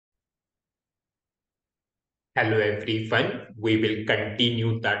Hello everyone, we will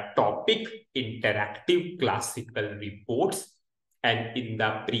continue the topic interactive classical reports, and in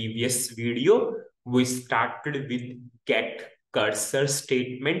the previous video we started with get cursor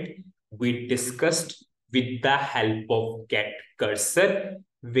statement. We discussed with the help of get cursor,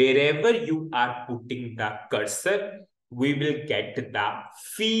 wherever you are putting the cursor we will get the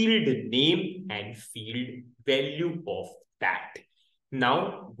field name and field value of that.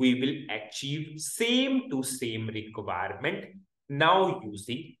 Now we will achieve same to same requirement now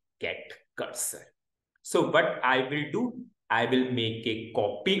using get cursor. So what I will do, I will make a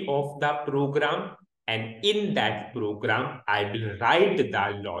copy of the program, and in that program, I will write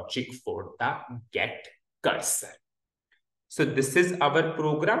the logic for the get cursor. So this is our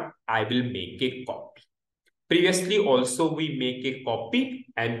program. I will make a copy. Previously also we make a copy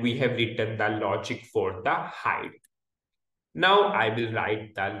and we have written the logic for the hide. Now I will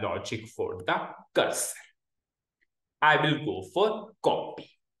write the logic for the cursor. I will go for copy.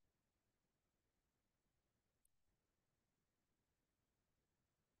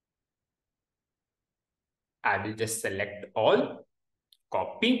 I will just select all,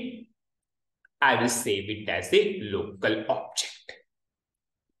 copy. I will save it as a local object.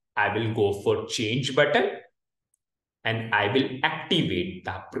 I will go for change button and I will activate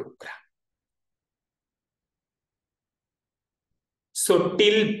the program. So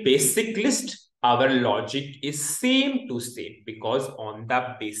till basic list, our logic is same to same because on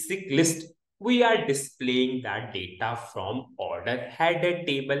the basic list, we are displaying the data from order header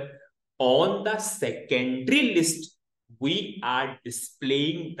table. On the secondary list, we are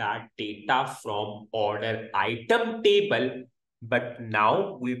displaying the data from order item table. But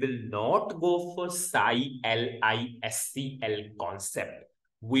now we will not go for LISCL concept.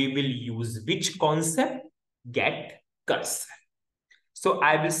 We will use which concept? Get cursor. So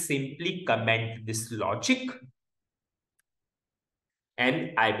I will simply comment this logic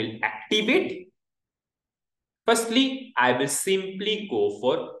and I will activate. Firstly, I will simply go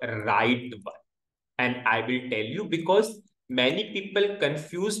for write one. And I will tell you because many people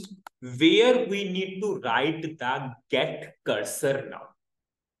confused where we need to write the get cursor now.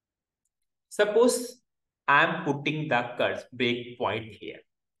 Suppose I am putting the cursor breakpoint here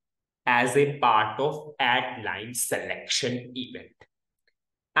as a part of add line selection event.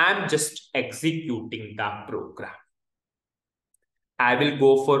 I'm just executing the program. I will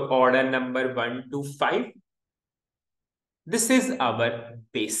go for order number 1 to 5. This is our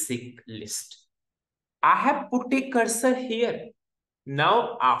basic list. I have put a cursor here.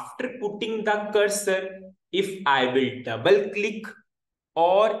 Now, after putting the cursor, if I will double click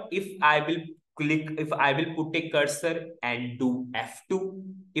or if I will put a cursor and do F2,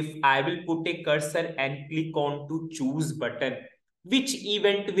 if I will put a cursor and click on to choose button, which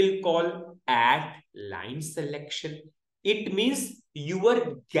event will call add line selection? It means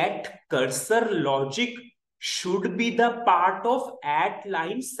your get cursor logic should be the part of add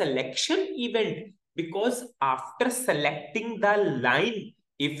line selection event, because after selecting the line,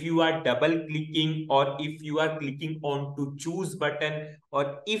 if you are double clicking or if you are clicking on to choose button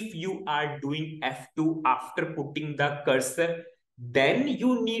or if you are doing F2 after putting the cursor, then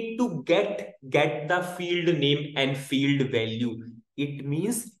you need to get the field name and field value. It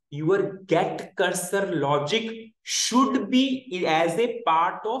means your get cursor logic should be as a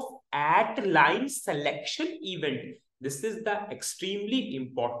part of at line selection event. This is the extremely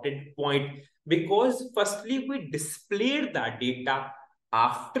important point, because firstly we displayed the data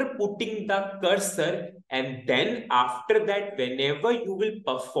after putting the cursor, and then after that whenever you will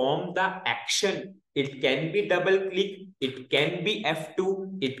perform the action, it can be double click, it can be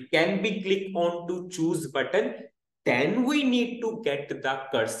F2, it can be click on to choose button, then we need to get the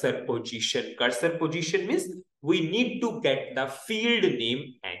cursor position. Cursor position means we need to get the field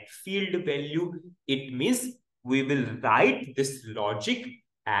name and field value. It means we will write this logic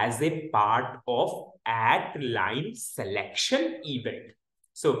as a part of add line selection event.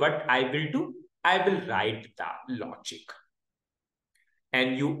 So what I will do, I will write the logic.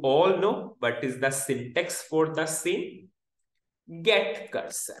 And you all know what is the syntax for the same? Get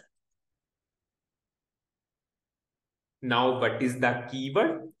cursor. Now what is the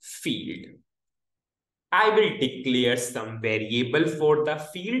keyword? Field. I will declare some variable for the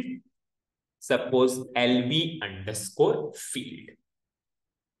field. Suppose LV underscore field.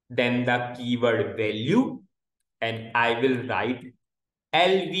 Then the keyword value, and I will write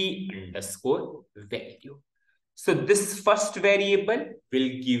LV underscore value. So this first variable will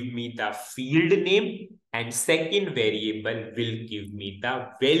give me the field name and second variable will give me the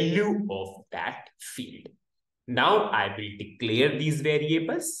value of that field. Now I will declare these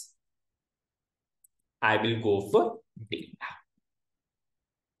variables. I will go for data.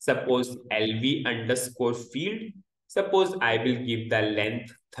 Suppose LV underscore field. Suppose I will give the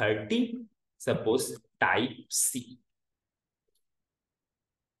length 30. Suppose type C.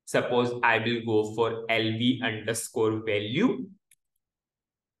 Suppose I will go for LV underscore value.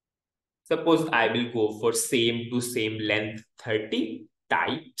 Suppose I will go for same to same length 30,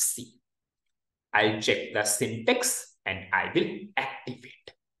 type C. I'll check the syntax and I will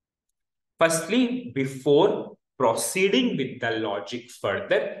activate. Firstly, before proceeding with the logic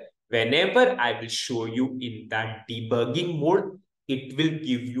further, whenever I will show you in the debugging mode, it will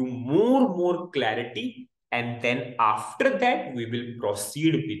give you more clarity. And then after that, we will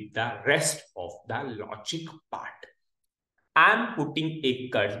proceed with the rest of the logic part. I'm putting a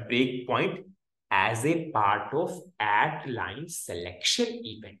breakpoint as a part of add line selection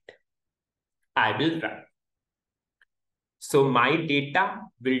event. I will run. So my data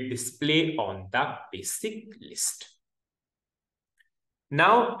will display on the basic list.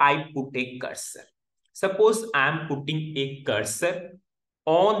 Now I put a cursor. Suppose I'm putting a cursor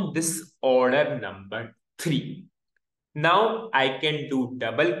on this order number 3. Now I can do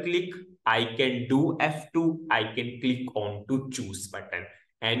double click, I can do F2, I can click on to choose button.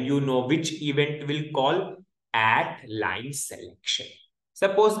 And you know which event will call add line selection.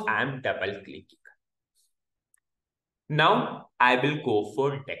 Suppose I'm double clicking. Now I will go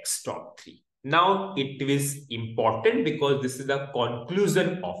for desktop 3. Now it is important because this is the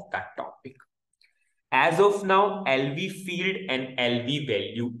conclusion of that topic. As of now, LV field and LV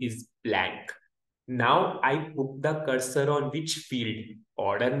value is blank. Now I put the cursor on which field?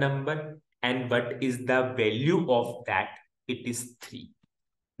 Order number. And what is the value of that? It is 3.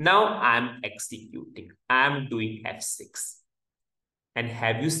 Now I'm executing. I'm doing F6. And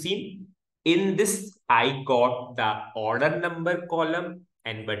have you seen? In this, I got the order number column.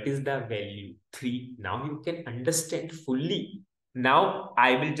 And what is the value? 3. Now you can understand fully. Now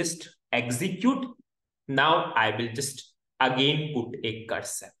I will just execute. Now I will just again put a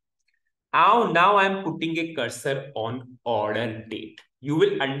cursor. Now I'm putting a cursor on order date. You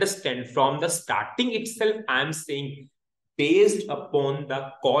will understand from the starting itself, I'm saying based upon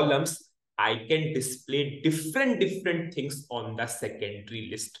the columns, I can display different things on the secondary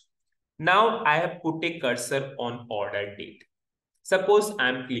list. Now I have put a cursor on order date. Suppose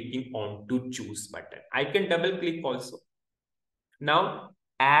I'm clicking on to choose button. I can double click also. Now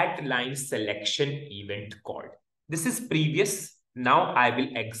add line selection event called. This is previous. Now I will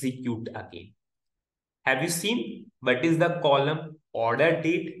execute again. Have you seen what is the column? Order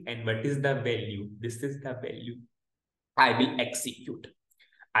date and what is the value? This is the value. I will execute.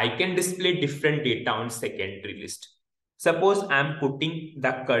 I can display different data on secondary list. Suppose I'm putting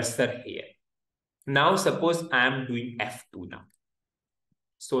the cursor here. Now suppose I'm doing F2 now.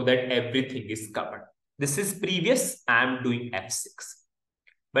 So that everything is covered. This is previous. I'm doing F6.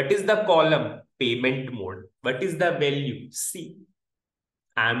 What is the column? Payment mode. What is the value? C.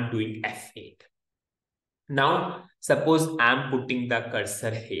 I'm doing F8. Now, suppose I'm putting the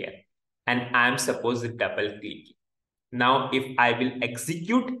cursor here and I'm supposed to double clicking. Now, if I will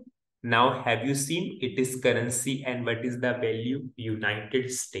execute, now have you seen it is currency and what is the value? United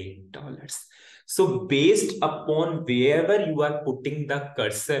States dollars. So based upon wherever you are putting the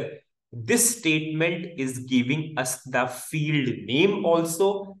cursor, this statement is giving us the field name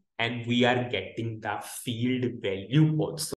also, and we are getting the field value also.